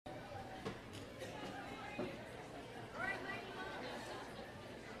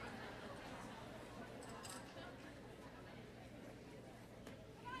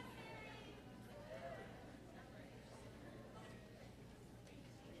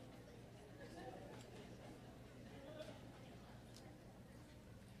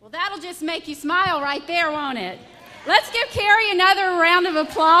That'll just make you smile right there, won't it? Let's give Carrie another round of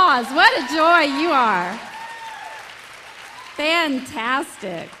applause. What a joy you are.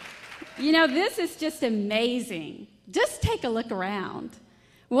 Fantastic. You know, this is just amazing. Just take a look around.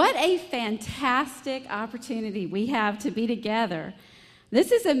 What a fantastic opportunity we have to be together.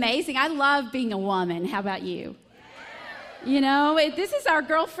 This is amazing. I love being a woman. How about you? You know, this is our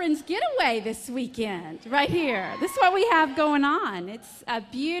girlfriend's getaway this weekend, right here. This is what we have going on. It's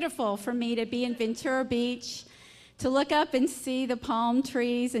beautiful for me to be in Ventura Beach, to look up and see the palm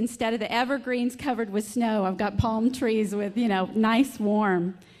trees. Instead of the evergreens covered with snow, I've got palm trees with, nice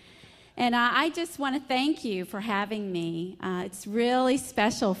warm. And I just want to thank you for having me. It's really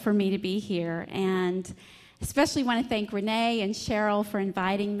special for me to be here. And especially want to thank Renee and Cheryl for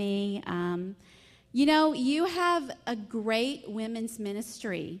inviting me. You have a great women's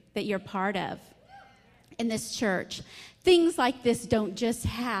ministry that you're part of in this church. Things like this don't just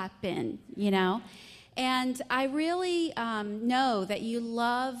happen, And I really know that you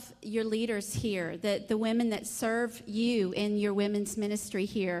love your leaders here, the women that serve you in your women's ministry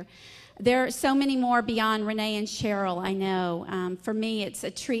here. There are so many more beyond Renee and Cheryl, I know. For me, it's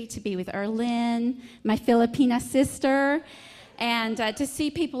a treat to be with Erlyn, my Filipina sister, and to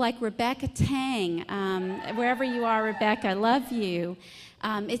see people like Rebecca Tang. Wherever you are, Rebecca, I love you.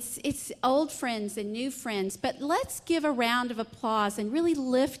 It's old friends and new friends, but let's give a round of applause and really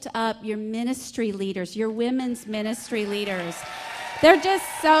lift up your ministry leaders, your women's ministry leaders. They're just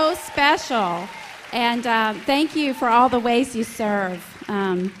so special, and thank you for all the ways you serve.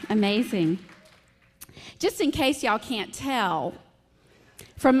 Amazing. Just in case y'all can't tell,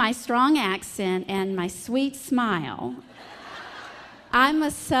 from my strong accent and my sweet smile, I'm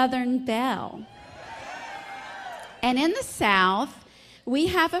a Southern belle. And in the South, we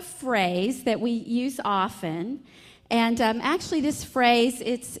have a phrase that we use often, and actually this phrase,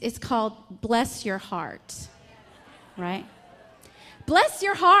 it's called bless your heart, right? Bless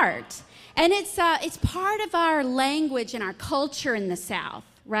your heart. And it's part of our language and our culture in the South,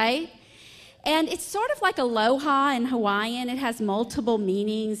 right? And it's sort of like aloha in Hawaiian. It has multiple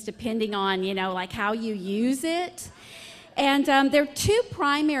meanings depending on, like how you use it. And there are two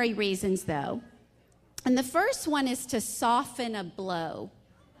primary reasons, though. And the first one is to soften a blow.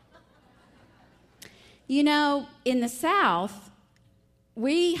 In the South,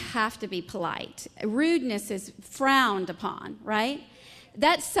 we have to be polite. Rudeness is frowned upon, right?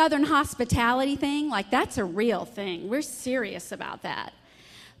 That Southern hospitality thing, that's a real thing. We're serious about that.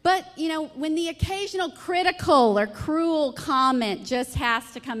 But, when the occasional critical or cruel comment just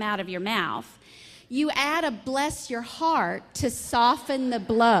has to come out of your mouth, you add a bless your heart to soften the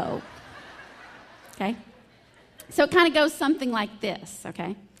blow. Okay? So it kind of goes something like this,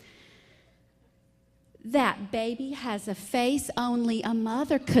 okay? That baby has a face only a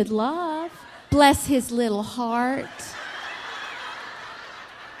mother could love. Bless his little heart.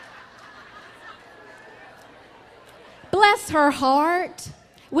 Bless her heart.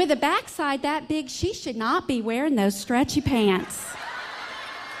 With a backside that big, she should not be wearing those stretchy pants.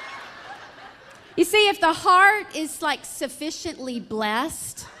 You see, if the heart is sufficiently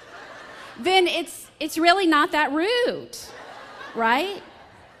blessed, then it's really not that rude, right?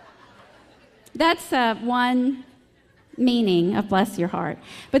 That's one meaning of bless your heart.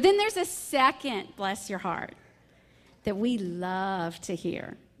 But then there's a second bless your heart that we love to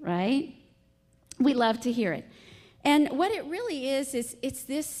hear, right? We love to hear it. And what it really is it's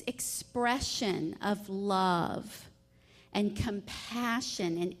this expression of love and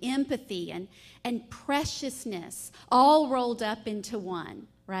compassion and empathy and preciousness all rolled up into one,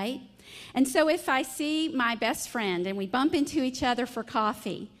 right? And so if I see my best friend and we bump into each other for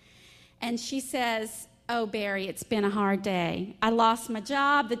coffee and she says, "Oh, Barry, it's been a hard day. I lost my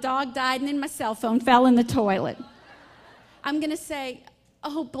job, the dog died, and then my cell phone fell in the toilet." I'm going to say,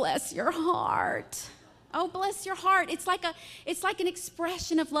 "Oh, bless your heart. Oh, bless your heart." It's like an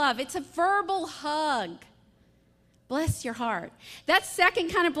expression of love. It's a verbal hug. Bless your heart. That second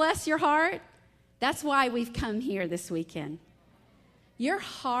kind of bless your heart, that's why we've come here this weekend. Your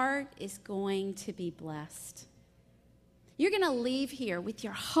heart is going to be blessed. You're going to leave here with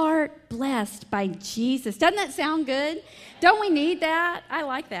your heart blessed by Jesus. Doesn't that sound good? Don't we need that? I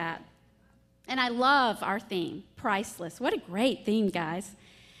like that. And I love our theme, Priceless. What a great theme, guys.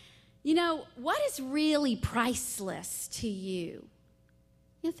 What is really priceless to you?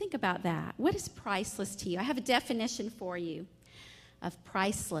 Think about that. What is priceless to you? I have a definition for you of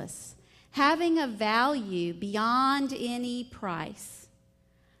priceless. Having a value beyond any price,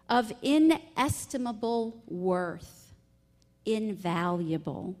 of inestimable worth,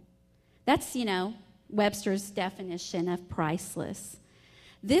 invaluable. That's, Webster's definition of priceless.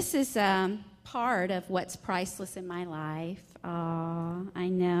 This is part of what's priceless in my life. Oh, I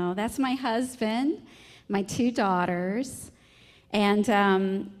know. That's my husband, my 2 daughters. And,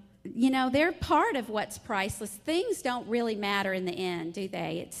 they're part of what's priceless. Things don't really matter in the end, do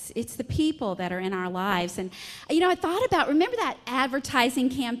they? It's the people that are in our lives. And, I thought about, remember that advertising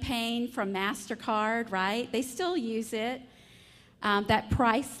campaign from MasterCard, right? They still use it, that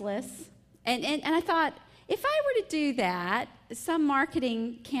priceless. And I thought, if I were to do that, some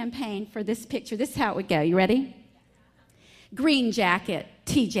marketing campaign for this picture, this is how it would go. You ready? Green jacket,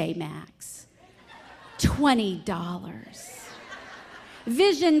 TJ Maxx, $20.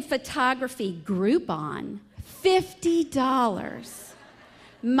 Vision photography Groupon, $50.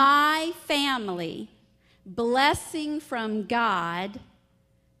 My family, blessing from God,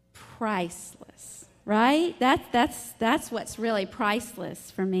 priceless, right? That's what's really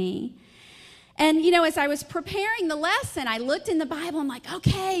priceless for me. And, as I was preparing the lesson, I looked in the Bible. I'm like,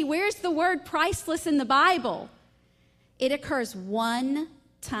 okay, where's the word priceless in the Bible? It occurs one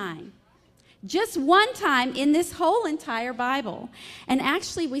time. Just one time in this whole entire Bible. And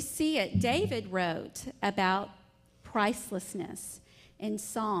actually, we see it. David wrote about pricelessness in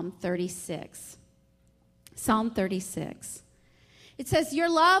Psalm 36. Psalm 36. It says, your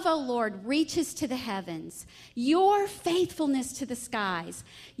love, O Lord, reaches to the heavens, your faithfulness to the skies.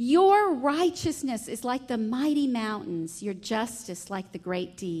 Your righteousness is like the mighty mountains, your justice like the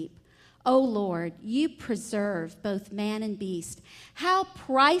great deep. O Lord, you preserve both man and beast. How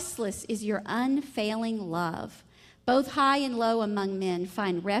priceless is your unfailing love. Both high and low among men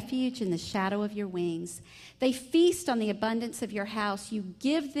find refuge in the shadow of your wings. They feast on the abundance of your house. You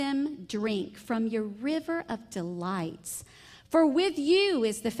give them drink from your river of delights. For with you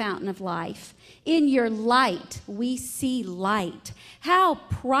is the fountain of life. In your light we see light. How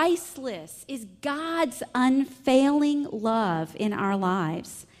priceless is God's unfailing love in our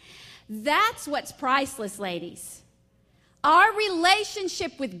lives. That's what's priceless, ladies. Our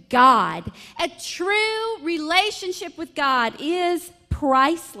relationship with God, a true relationship with God, is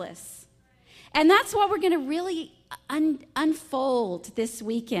priceless. And that's what we're going to really unfold this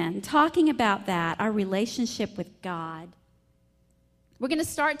weekend, talking about that, our relationship with God. We're going to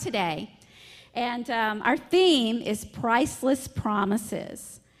start today, and our theme is priceless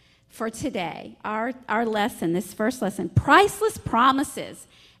promises for today. Our lesson, this first lesson, priceless promises.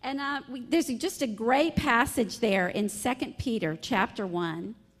 And there's just a great passage there in 2 Peter chapter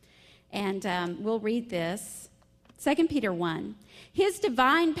 1, and we'll read this. 2 Peter 1. His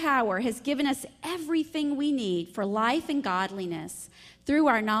divine power has given us everything we need for life and godliness through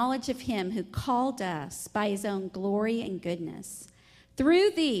our knowledge of him who called us by his own glory and goodness.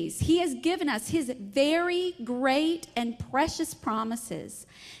 Through these, he has given us his very great and precious promises,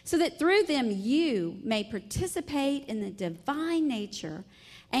 so that through them you may participate in the divine nature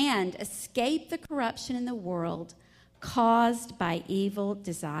and escape the corruption in the world caused by evil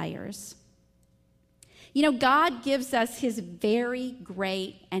desires. God gives us his very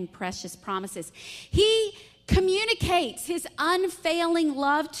great and precious promises. He communicates his unfailing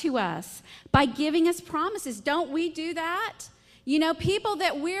love to us by giving us promises. Don't we do that? People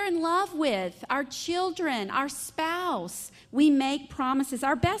that we're in love with, our children, our spouse, we make promises,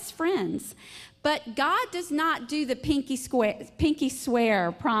 our best friends. But God does not do the pinky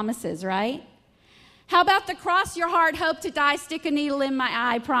swear promises, right? How about the cross your heart, hope to die, stick a needle in my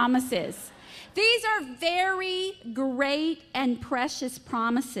eye promises? These are very great and precious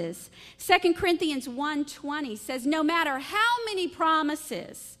promises. 2 Corinthians 1:20 says, no matter how many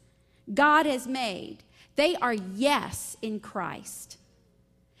promises God has made, they are yes in Christ.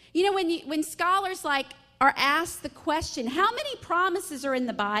 When scholars are asked the question, how many promises are in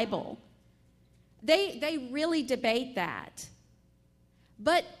the Bible? They really debate that.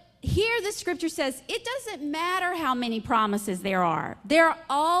 But here the scripture says it doesn't matter how many promises there are. They're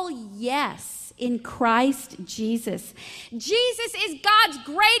all yes in Christ Jesus. Jesus is God's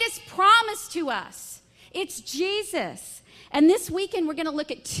greatest promise to us. It's Jesus. And this weekend we're going to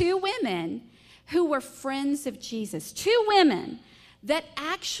look at 2 women who were friends of Jesus. 2 women that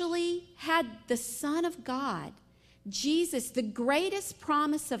actually had the Son of God, Jesus, the greatest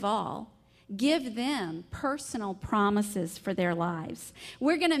promise of all, give them personal promises for their lives.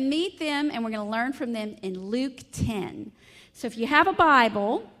 We're going to meet them and we're going to learn from them in Luke 10. So if you have a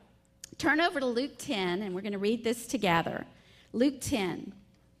Bible, turn over to Luke 10 and we're going to read this together. Luke 10.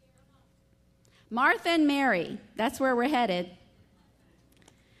 Martha and Mary, that's where we're headed.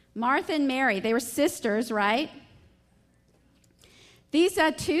 Martha and Mary, they were sisters, right? These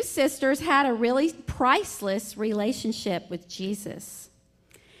 2 sisters had a really priceless relationship with Jesus.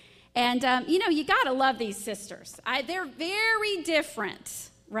 And, you got to love these sisters. They're very different.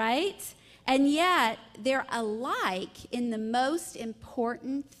 right? And yet, they're alike in the most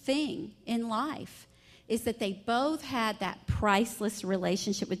important thing in life, is that they both had that priceless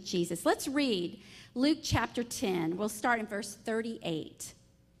relationship with Jesus. Let's read Luke chapter 10. We'll start in verse 38.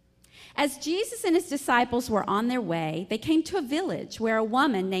 As Jesus and his disciples were on their way, they came to a village where a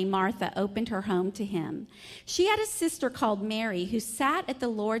woman named Martha opened her home to him. She had a sister called Mary who sat at the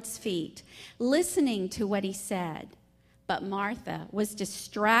Lord's feet, listening to what he said. But Martha was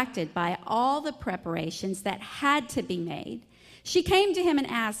distracted by all the preparations that had to be made. She came to him and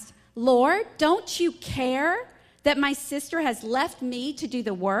asked, "Lord, don't you care that my sister has left me to do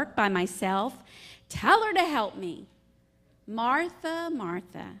the work by myself? Tell her to help me." "Martha,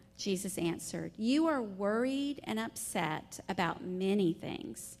 Martha," Jesus answered, "you are worried and upset about many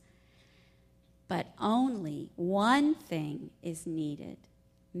things, but only one thing is needed.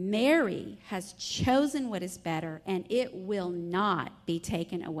 Mary has chosen what is better, and it will not be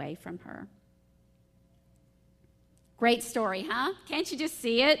taken away from her." Great story, huh? Can't you just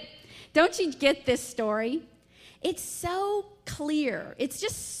see it? Don't you get this story? It's so clear. It's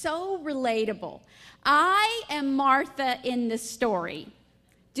just so relatable. I am Martha in this story.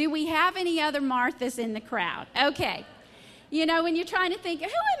 Do we have any other Marthas in the crowd? Okay. You know, when you're trying to think, who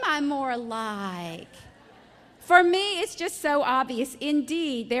am I more like? For me, it's just so obvious.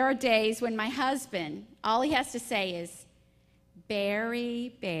 Indeed, there are days when my husband, all he has to say is,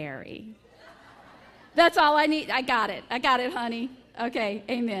 "Barry, Barry." That's all I need. I got it, honey. Okay,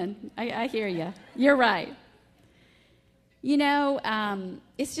 amen. I hear you. You're right. You know,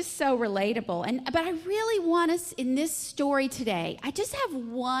 it's just so relatable. But I really want us in this story today, I just have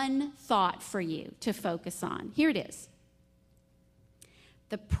one thought for you to focus on. Here it is.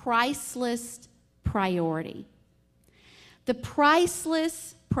 The priceless priority. The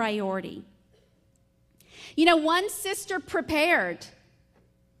priceless priority. You know, one sister prepared.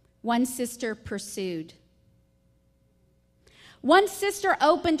 One sister pursued. One sister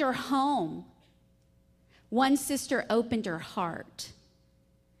opened her home. One sister opened her heart.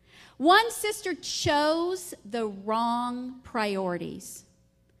 One sister chose the wrong priorities.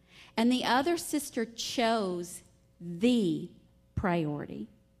 And the other sister chose the priority.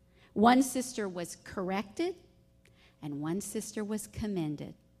 One sister was corrected, and one sister was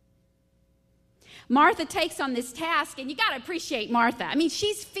commended. Martha takes on this task, and you got to appreciate Martha. I mean,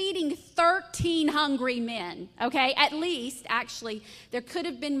 she's feeding 13 hungry men, okay? At least, actually, there could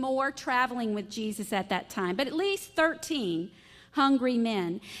have been more traveling with Jesus at that time, but at least 13 hungry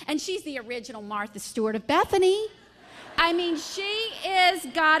men. And she's the original Martha Stewart of Bethany. I mean, she is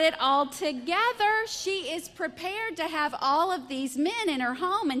got it all together. She is prepared to have all of these men in her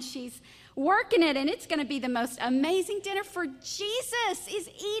home, and she's working it, and it's going to be the most amazing dinner for Jesus is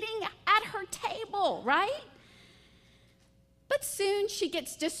eating at her table, right? But soon she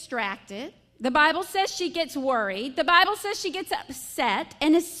gets distracted. The Bible says she gets worried. The Bible says she gets upset,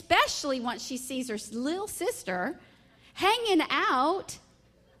 and especially once she sees her little sister hanging out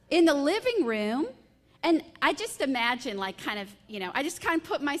in the living room. And I just imagine, like, kind of, you know, I just kind of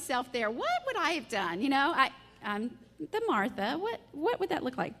put myself there. What would I have done? You know, I'm the Martha. What would that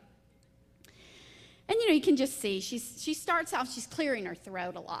look like? And, you know, you can just see she starts off, she's clearing her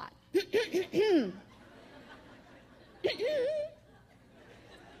throat a lot.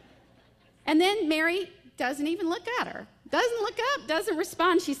 And then Mary doesn't even look at her. Doesn't look up, doesn't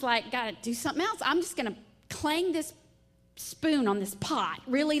respond. She's like, got to do something else. I'm just going to clang this spoon on this pot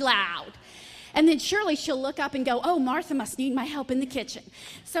really loud. And then surely she'll look up and go, "Oh, Martha must need my help in the kitchen."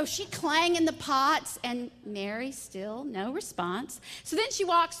 So she clanging the pots, and Mary still no response. So then she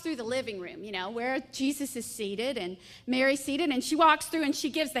walks through the living room, you know, where Jesus is seated and Mary's seated, and she walks through and she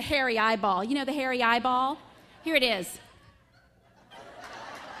gives the hairy eyeball. You know the hairy eyeball? Here it is.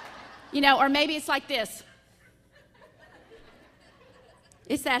 You know, or maybe it's like this.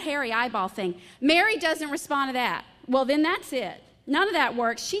 It's that hairy eyeball thing. Mary doesn't respond to that. Well, then that's it. None of that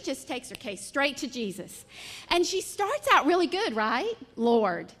works. She just takes her case straight to Jesus. And she starts out really good, right?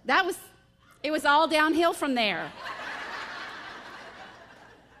 Lord. It was all downhill from there.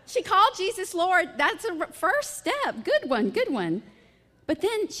 She called Jesus Lord. That's a first step. Good one. But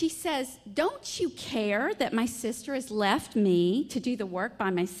then she says, "Don't you care that my sister has left me to do the work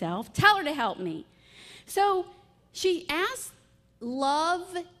by myself? Tell her to help me." So she asks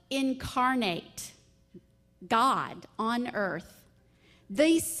love incarnate, God on earth,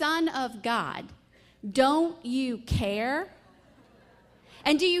 the Son of God, "Don't you care?"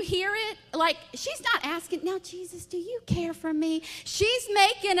 And do you hear it? Like, she's not asking, "Now, Jesus, do you care for me?" She's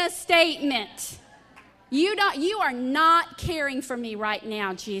making a statement. You are not caring for me right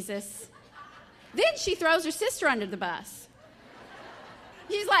now, Jesus. Then she throws her sister under the bus.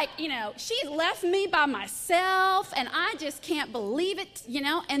 She's like, she left me by myself, and I just can't believe it,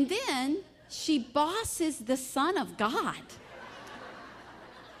 And then she bosses the Son of God.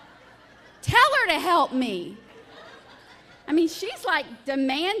 Tell her to help me. I mean, she's like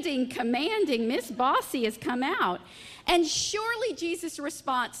demanding, commanding. Miss Bossy has come out. And surely Jesus'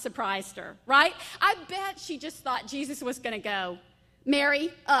 response surprised her, right? I bet she just thought Jesus was going to go,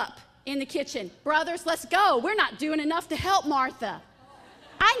 Mary, up in the kitchen. Brothers, let's go. We're not doing enough to help Martha.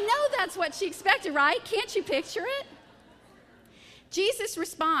 I know that's what she expected, right? Can't you picture it? Jesus'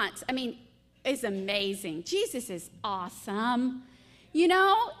 response, is amazing. Jesus is awesome. He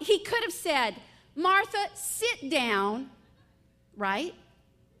could have said, Martha, sit down, right?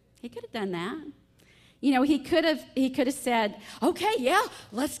 He could have done that. He could have said, okay, yeah,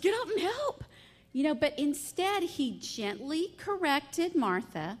 let's get up and help. But instead he gently corrected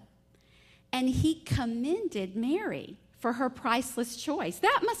Martha, and he commended Mary for her priceless choice.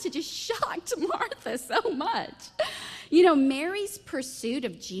 That must have just shocked Martha so much. Mary's pursuit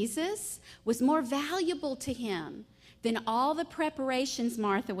of Jesus was more valuable to him than all the preparations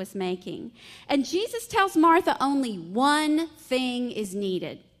Martha was making. And Jesus tells Martha only one thing is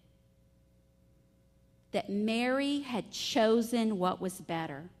needed: that Mary had chosen what was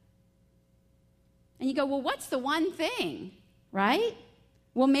better. And you go, well, what's the one thing, right?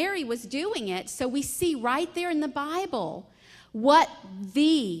 Well, Mary was doing it, so we see right there in the Bible what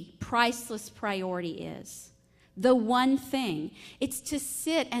the priceless priority is. The one thing. It's to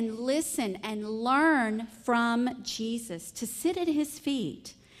sit and listen and learn from Jesus, to sit at his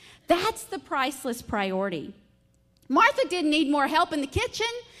feet. That's the priceless priority. Martha didn't need more help in the kitchen.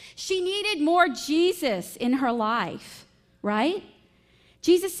 She needed more Jesus in her life, right?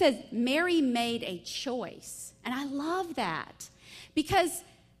 Jesus says Mary made a choice. And I love that because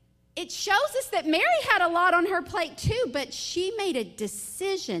it shows us that Mary had a lot on her plate too, but she made a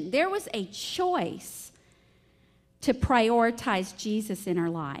decision. There was a choice to prioritize Jesus in her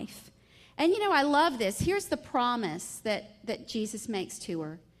life. And I love this. Here's the promise that Jesus makes to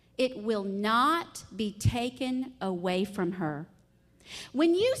her. It will not be taken away from her.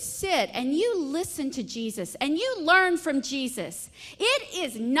 When you sit and you listen to Jesus and you learn from Jesus, it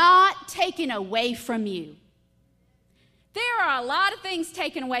is not taken away from you. There are a lot of things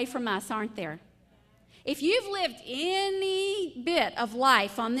taken away from us, aren't there? If you've lived any bit of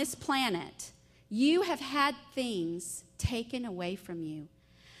life on this planet, you have had things taken away from you,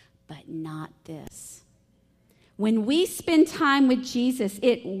 but not this. When we spend time with Jesus,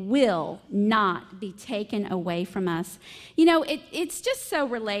 it will not be taken away from us. It's just so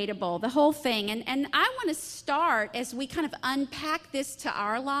relatable, the whole thing. And I want to start, as we kind of unpack this to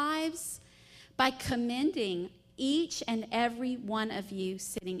our lives, by commending each and every one of you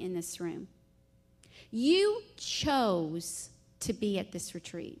sitting in this room. You chose to be at this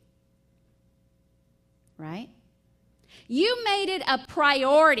retreat, right? You made it a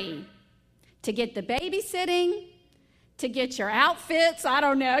priority to get the babysitting, to get your outfits,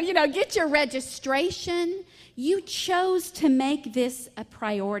 get your registration. You chose to make this a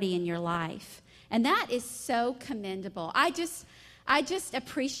priority in your life. And that is so commendable. I just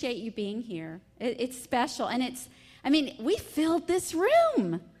appreciate you being here. It's special. And we filled this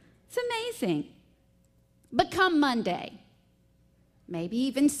room. It's amazing. But come Monday, maybe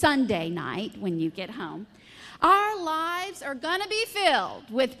even Sunday night when you get home, our lives are going to be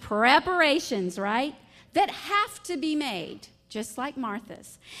filled with preparations, right, that have to be made, just like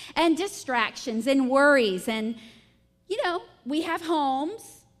Martha's, and distractions and worries. And, we have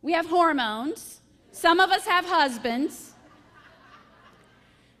homes, we have hormones. Some of us have husbands.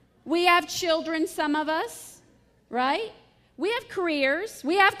 We have children, some of us, right? We have careers.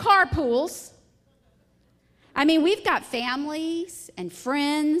 We have carpools. We've got families and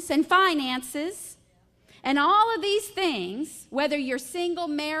friends and finances. And all of these things, whether you're single,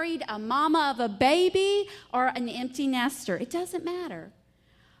 married, a mama of a baby, or an empty nester, it doesn't matter.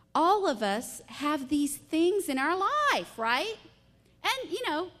 All of us have these things in our life, right?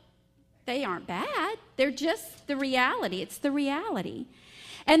 And, they aren't bad. They're just the reality. It's the reality.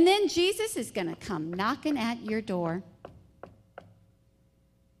 And then Jesus is going to come knocking at your door.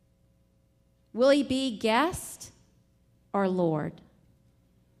 Will he be guest or Lord?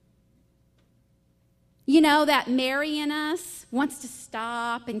 That Mary in us wants to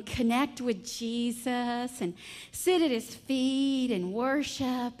stop and connect with Jesus and sit at his feet and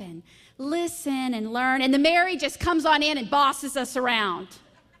worship and listen and learn. And the Mary just comes on in and bosses us around.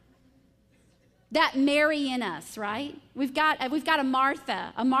 That Mary in us, right? We've got a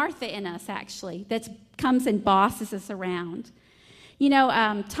Martha in us, actually, that comes and bosses us around.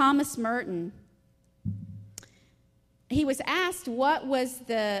 Thomas Merton he was asked what was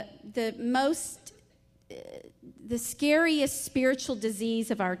the scariest spiritual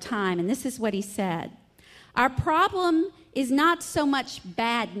disease of our time, and this is what he said. Our problem is not so much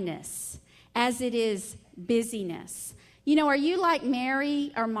badness as it is busyness. You know, are you like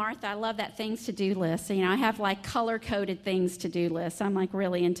Mary or Martha? I love that things to do list. So, you know, I have like color-coded things to do lists. I'm like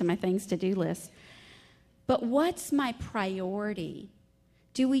really into my things to do list. But what's my priority?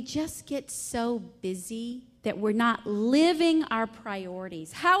 Do we just get so busy that we're not living our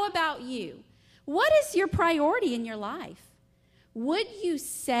priorities? How about you? What is your priority in your life? Would you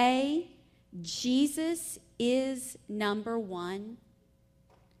say Jesus is number one?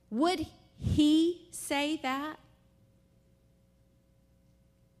 Would he say that?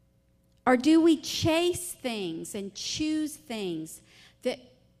 Or do we chase things and choose things that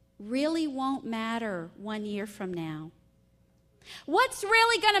really won't matter 1 year from now? What's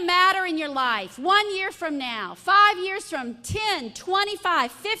really going to matter in your life 1 year from now, 5 years from 10,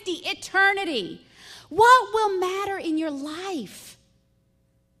 25, 50, eternity? What will matter in your life?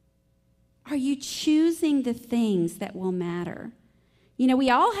 Are you choosing the things that will matter? You know, we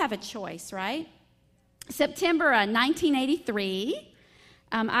all have a choice, right? September 1983,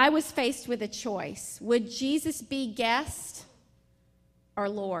 I was faced with a choice. Would Jesus be guest or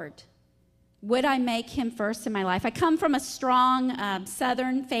Lord? Would I make him first in my life? I come from a strong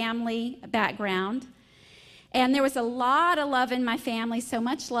Southern family background, and there was a lot of love in my family, so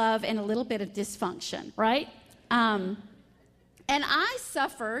much love and a little bit of dysfunction, right? And I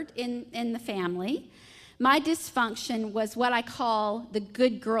suffered in the family. My dysfunction was what I call the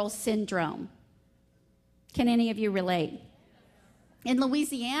good girl syndrome. Can any of you relate? In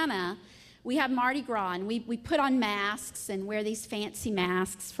Louisiana, we have Mardi Gras, and we put on masks and wear these fancy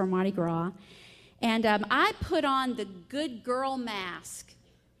masks for Mardi Gras. And I put on the good girl mask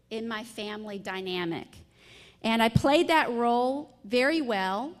in my family dynamic. And I played that role very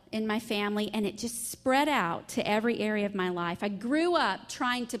well in my family, and it just spread out to every area of my life. I grew up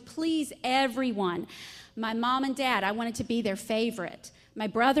trying to please everyone. My mom and dad, I wanted to be their favorite. My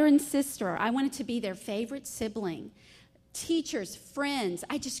brother and sister, I wanted to be their favorite sibling. Teachers, friends,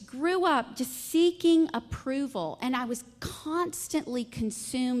 I just grew up just seeking approval, and I was constantly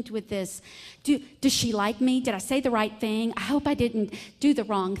consumed with this. Does she like me? Did I say the right thing? I hope I didn't do the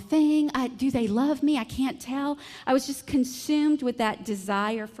wrong thing. Do they love me? I can't tell. I was just consumed with that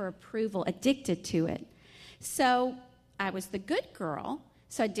desire for approval, addicted to it. So I was the good girl.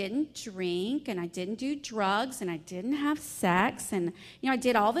 So I didn't drink, and I didn't do drugs, and I didn't have sex, and I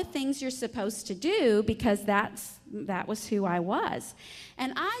did all the things you're supposed to do because that was who I was.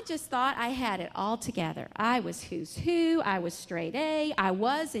 And I just thought I had it all together. I was who's who. I was straight A. I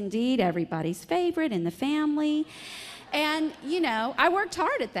was indeed everybody's favorite in the family. And, I worked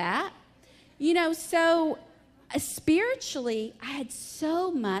hard at that. So spiritually, I had so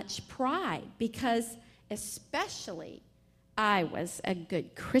much pride because especially I was a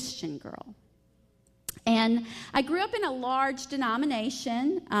good Christian girl. And I grew up in a large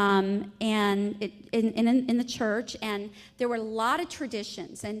denomination and in the church, and there were a lot of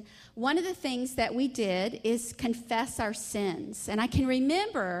traditions. And one of the things that we did is confess our sins. And I can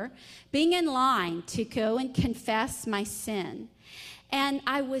remember being in line to go and confess my sin. And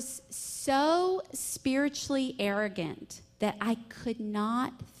I was so spiritually arrogant that I could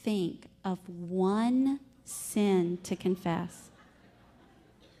not think of one sin to confess.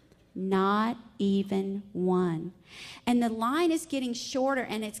 Not even one. And the line is getting shorter,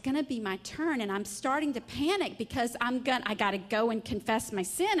 and it's going to be my turn, and I'm starting to panic because I got to go and confess my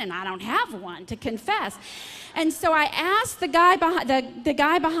sin, and I don't have one to confess. And so I asked the guy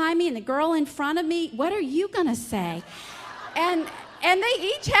behind me and the girl in front of me, "What are you going to say?" And they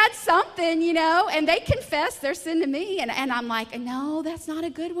each had something, and they confessed their sin to me, and I'm like, "No, that's not a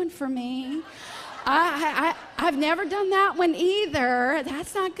good one for me. I've never done that one either.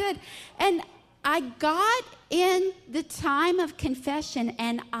 That's not good." And I got in the time of confession,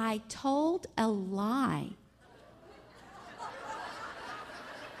 and I told a lie.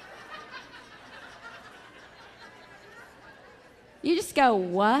 You just go,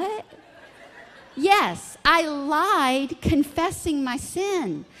 "What?" Yes, I lied confessing my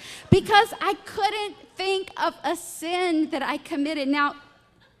sin because I couldn't think of a sin that I committed. Now,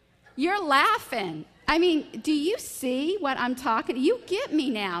 you're laughing. I mean, do you see what I'm talking? You get me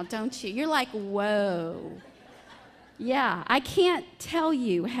now, don't you? You're like, whoa. Yeah, I can't tell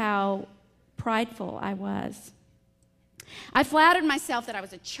you how prideful I was. I flattered myself that I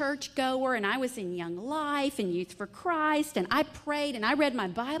was a churchgoer, and I was in Young Life and Youth for Christ, and I prayed and I read my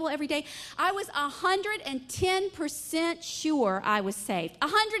Bible every day. I was 110% sure I was saved.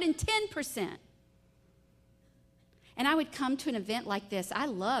 110%. And I would come to an event like this. I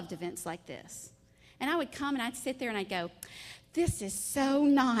loved events like this. And I would come and I'd sit there and I'd go, this is so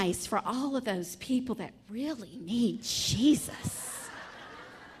nice for all of those people that really need Jesus.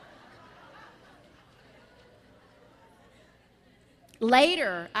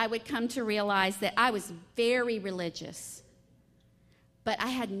 Later, I would come to realize that I was very religious, but I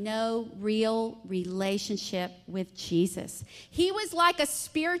had no real relationship with Jesus. He was like a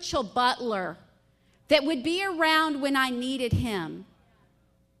spiritual butler that would be around when I needed him,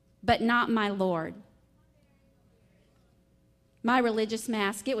 but not my Lord. My religious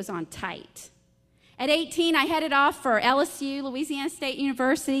mask, it was on tight. At 18, I headed off for LSU, Louisiana State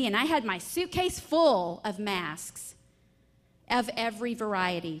University, and I had my suitcase full of masks of every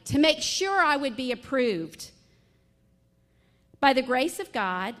variety to make sure I would be approved. By the grace of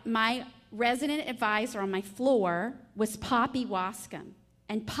God, my resident advisor on my floor was Poppy Wascom,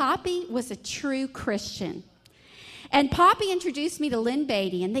 and Poppy was a true Christian. And Poppy introduced me to Lynn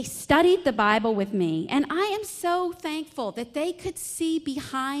Beatty, and they studied the Bible with me, and I am so thankful that they could see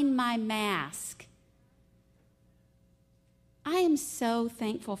behind my mask. I am so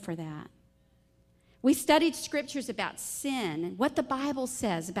thankful for that. We studied scriptures about sin and what the Bible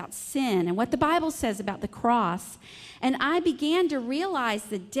says about sin and what the Bible says about the cross. And I began to realize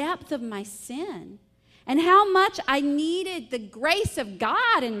the depth of my sin and how much I needed the grace of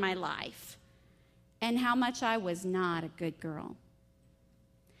God in my life and how much I was not a good girl.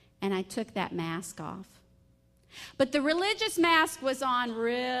 And I took that mask off. But the religious mask was on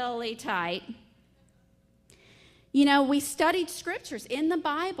really tight. You know, we studied scriptures in the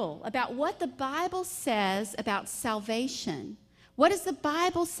Bible about what the Bible says about salvation. What does the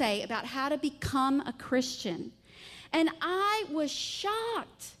Bible say about how to become a Christian? And I was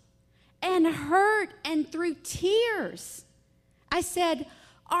shocked and hurt and through tears. I said,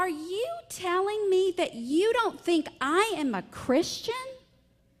 are you telling me that you don't think I am a Christian?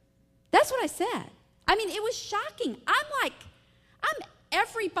 That's what I said. I mean, it was shocking. I'm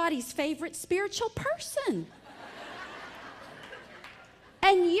everybody's favorite spiritual person.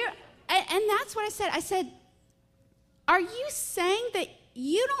 And that's what I said. I said, are you saying that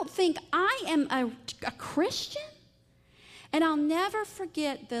you don't think I am a Christian? And I'll never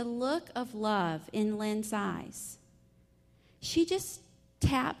forget the look of love in Lynn's eyes. She just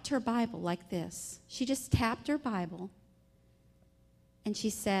tapped her Bible like this. She just tapped her Bible. And she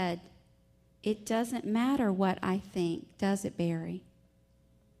said, it doesn't matter what I think, does it, Barry?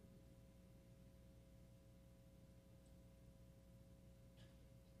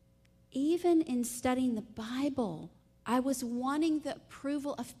 Even in studying the Bible, I was wanting the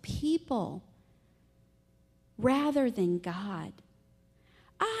approval of people rather than God.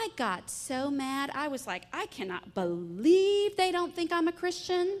 I got so mad. I was like, I cannot believe they don't think I'm a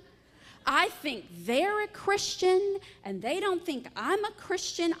Christian. I think they're a Christian, and they don't think I'm a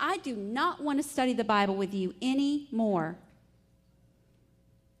Christian. I do not want to study the Bible with you anymore.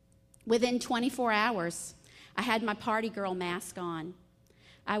 Within 24 hours, I had my party girl mask on.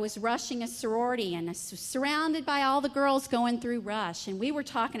 I was rushing a sorority and I was surrounded by all the girls going through rush. And we were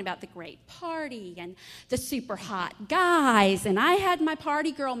talking about the great party and the super hot guys. And I had my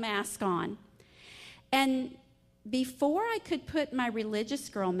party girl mask on. And before I could put my religious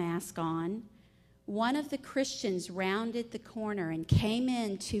girl mask on, one of the Christians rounded the corner and came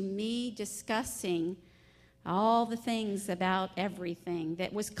in to me discussing all the things about everything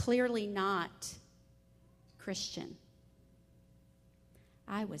that was clearly not Christian.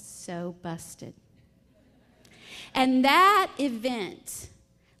 I was so busted. And that event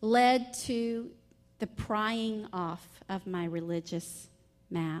led to the prying off of my religious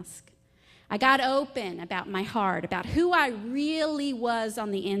mask. I got open about my heart, about who I really was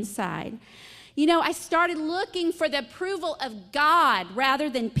on the inside. You know, I started looking for the approval of God rather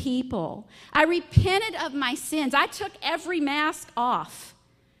than people. I repented of my sins. I took every mask off.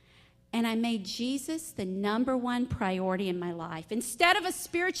 And I made Jesus the number one priority in my life. Instead of a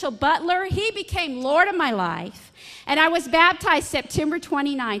spiritual butler, he became Lord of my life. And I was baptized September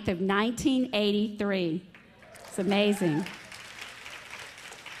 29th of 1983. It's amazing.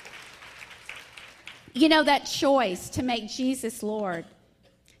 You know, that choice to make Jesus Lord,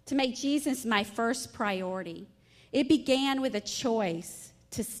 to make Jesus my first priority, it began with a choice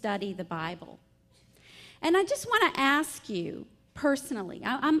to study the Bible. And I just want to ask you, personally,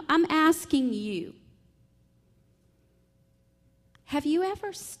 I'm asking you, have you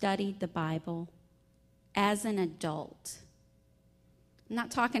ever studied the Bible as an adult? I'm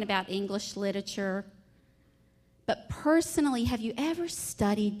not talking about English literature, but personally, have you ever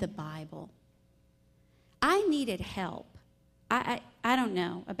studied the Bible? I needed help. I don't don't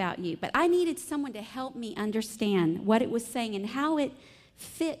know about you, but I needed someone to help me understand what it was saying and how it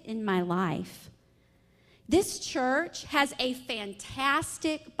fit in my life. This church has a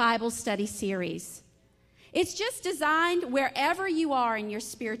fantastic Bible study series. It's just designed wherever you are in your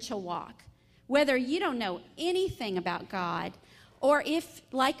spiritual walk, whether you don't know anything about God, or if,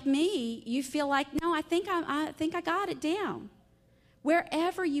 like me, you feel like, no, I think I got it down.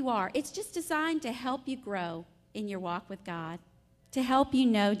 Wherever you are, it's just designed to help you grow in your walk with God, to help you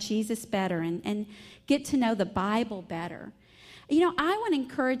know Jesus better and get to know the Bible better. You know, I want to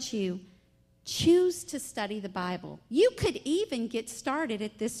encourage you, choose to study the Bible. You could even get started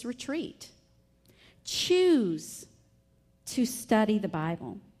at this retreat. Choose to study the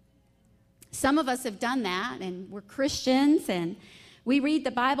Bible. Some of us have done that, and we're Christians, and we read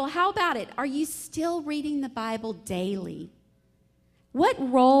the Bible. How about it? Are you still reading the Bible daily? What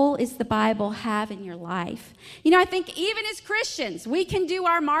role is the Bible have in your life? You know, I think even as Christians, we can do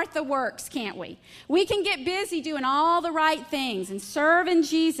our Martha works, can't we? We can get busy doing all the right things and serving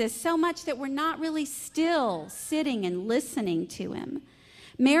Jesus so much that we're not really still sitting and listening to him.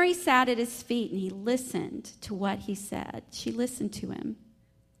 Mary sat at his feet and he listened to what he said. She listened to him.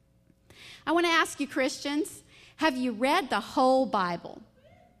 I want to ask you, Christians, have you read the whole Bible?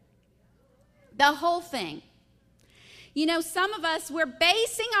 The whole thing. You know, some of us, we're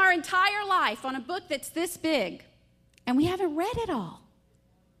basing our entire life on a book that's this big, and we haven't read it all.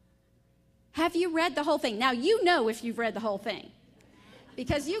 Have you read the whole thing? Now, you know if you've read the whole thing,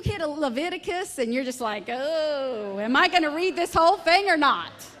 because you hit a Leviticus, and you're just like, oh, am I going to read this whole thing or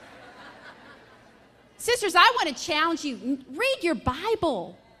not? Sisters, I want to challenge you. Read your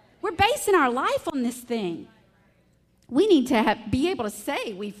Bible. We're basing our life on this thing. We need to be able to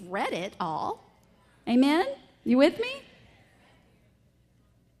say we've read it all. Amen? You with me?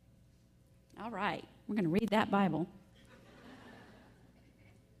 All right. We're going to read that Bible.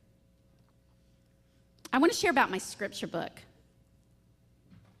 I want to share about my scripture book.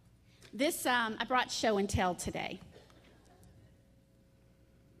 This, I brought show and tell today.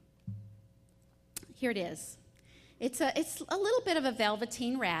 Here it is. It's a little bit of a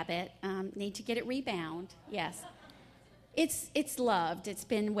velveteen rabbit. Need to get it rebound. Yes. It's loved. It's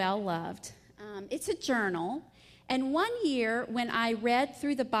been well loved. It's a journal. And one year, when I read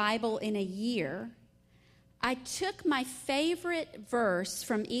through the Bible in a year, I took my favorite verse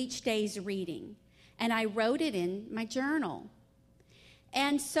from each day's reading, and I wrote it in my journal.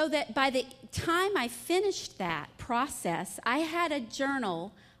 And so that by the time I finished that process, I had a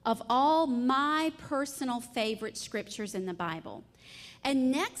journal of all my personal favorite scriptures in the Bible.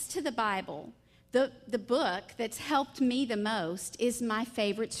 And next to the Bible, the book that's helped me the most is my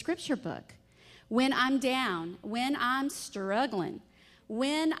favorite scripture book. When I'm down, when I'm struggling,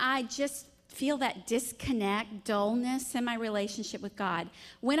 when I just feel that disconnect, dullness in my relationship with God,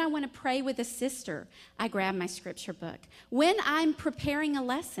 when I want to pray with a sister, I grab my scripture book. When I'm preparing a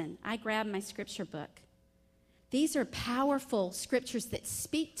lesson, I grab my scripture book. These are powerful scriptures that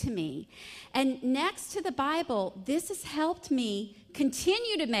speak to me. And next to the Bible, this has helped me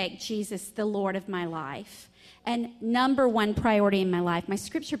continue to make Jesus the Lord of my life and number one priority in my life, my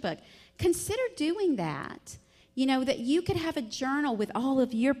scripture book. Consider doing that. You know, that you could have a journal with all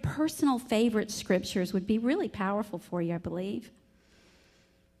of your personal favorite scriptures would be really powerful for you, I believe.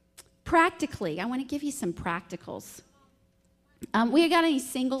 Practically, I want to give you some practicals. We got any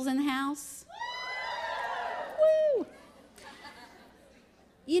singles in the house? Woo!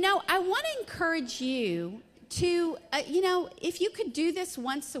 You know, I want to encourage you to, if you could do this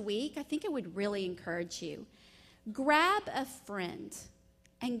once a week, I think it would really encourage you. Grab a friend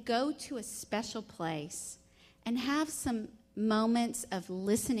and go to a special place and have some moments of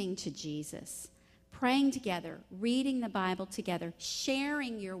listening to Jesus, praying together, reading the Bible together,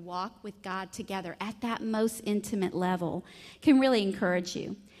 sharing your walk with God together at that most intimate level can really encourage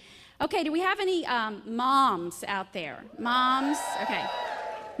you. Okay, do we have any moms out there? Moms? Okay,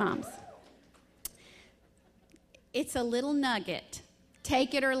 moms. It's a little nugget.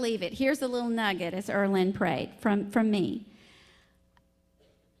 Take it or leave it. Here's a little nugget, as Erlyn prayed, from me.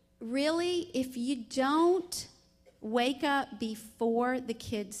 Really, if you don't wake up before the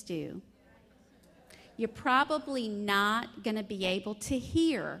kids do, you're probably not going to be able to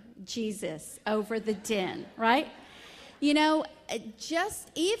hear Jesus over the din, right? You know, just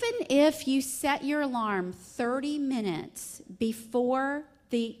even if you set your alarm 30 minutes before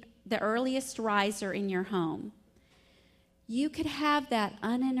the earliest riser in your home, you could have that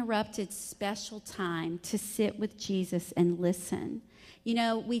uninterrupted special time to sit with Jesus and listen. You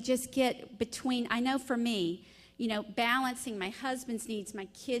know, we just get between, I know for me, balancing my husband's needs, my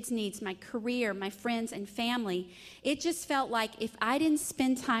kids' needs, my career, my friends and family. It just felt like if I didn't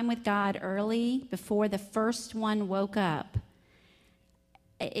spend time with God early before the first one woke up,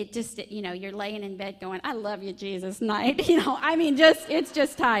 it just, you're laying in bed going, I love you, Jesus, night. It's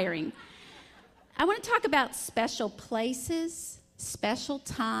just tiring. I want to talk about special places, special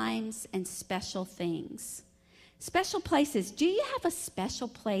times, and special things. Special places. Do you have a special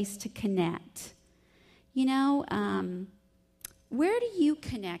place to connect? Where do you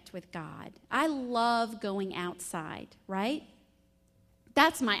connect with God? I love going outside, right?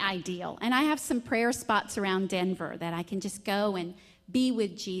 That's my ideal. And I have some prayer spots around Denver that I can just go and be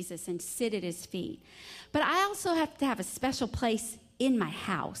with Jesus and sit at his feet. But I also have to have a special place in my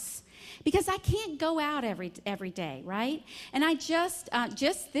house because I can't go out every day, right? And I just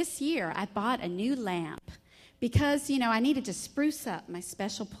this year, I bought a new lamp because, I needed to spruce up my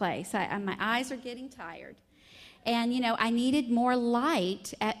special place. My eyes are getting tired. And, I needed more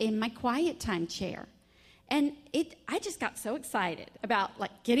light in my quiet time chair. And I just got so excited about,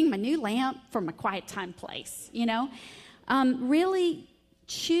 getting my new lamp for my quiet time place, really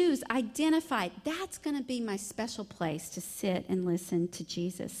identify, that's going to be my special place to sit and listen to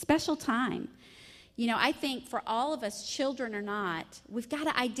Jesus. Special time. I think for all of us, children or not, we've got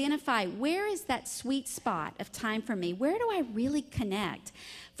to identify where is that sweet spot of time for me? Where do I really connect?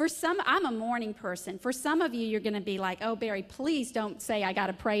 For some, I'm a morning person. For some of you, you're going to be like, oh, Barry, please don't say I got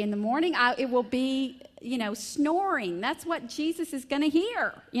to pray in the morning. It will be, snoring. That's what Jesus is going to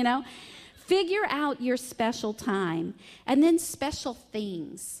hear, Figure out your special time. And then special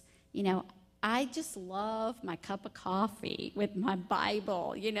things. I just love my cup of coffee with my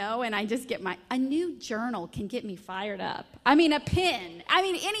Bible, and I just get a new journal can get me fired up. A pen,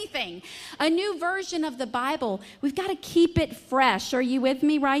 anything. A new version of the Bible. We've got to keep it fresh. Are you with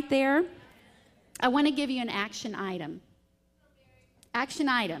me right there? I want to give you an action item. Action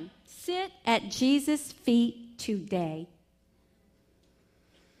item. Sit at Jesus' feet today.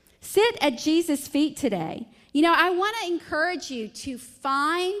 Sit at Jesus' feet today. I want to encourage you to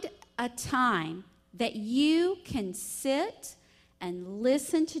find a time that you can sit and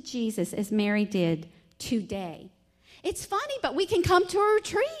listen to Jesus as Mary did today. It's funny, but we can come to a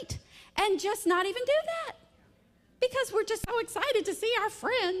retreat and just not even do that because we're just so excited to see our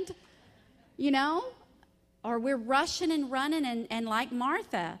friend, or we're rushing and running and like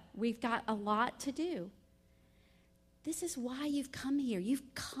Martha, we've got a lot to do. This is why you've come here.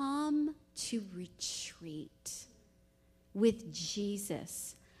 You've come to retreat with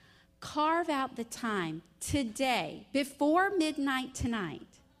Jesus. Carve out the time today, before midnight tonight,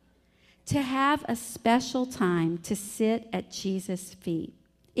 to have a special time to sit at Jesus' feet.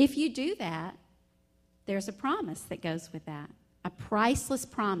 If you do that, there's a promise that goes with that, a priceless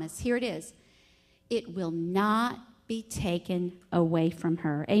promise. Here it is. It will not be taken away from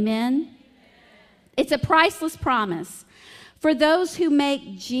her. Amen? It's a priceless promise for those who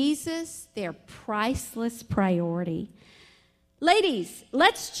make Jesus their priceless priority. Ladies,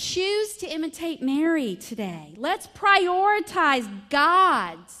 let's choose to imitate Mary today. Let's prioritize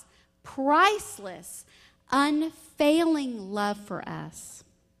God's priceless, unfailing love for us.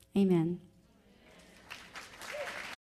 Amen.